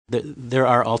there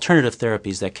are alternative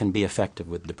therapies that can be effective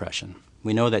with depression.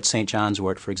 We know that St. John's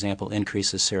wort, for example,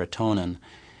 increases serotonin.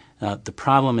 The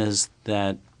problem is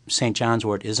that St. John's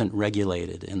wort isn't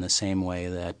regulated in the same way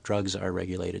that drugs are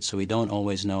regulated, so we don't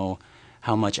always know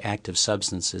how much active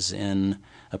substance is in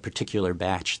a particular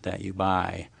batch that you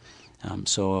buy.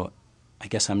 So I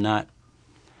guess I'm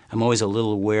always a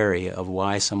little wary of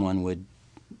why someone would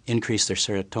increase their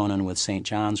serotonin with St.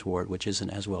 John's wort, which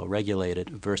isn't as well regulated,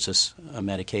 versus a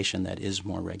medication that is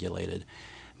more regulated.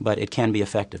 But it can be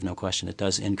effective, no question. It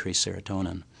does increase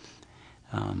serotonin.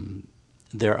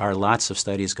 There are lots of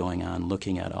studies going on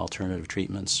looking at alternative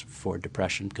treatments for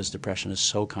depression, because depression is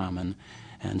so common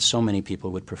and so many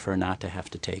people would prefer not to have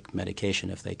to take medication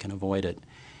if they can avoid it.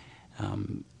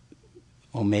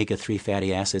 Omega-3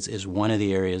 fatty acids is one of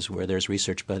the areas where there's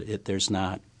research, but there's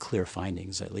not clear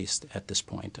findings, at least at this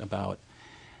point, about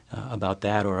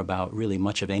that or about really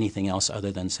much of anything else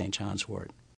other than St. John's wort.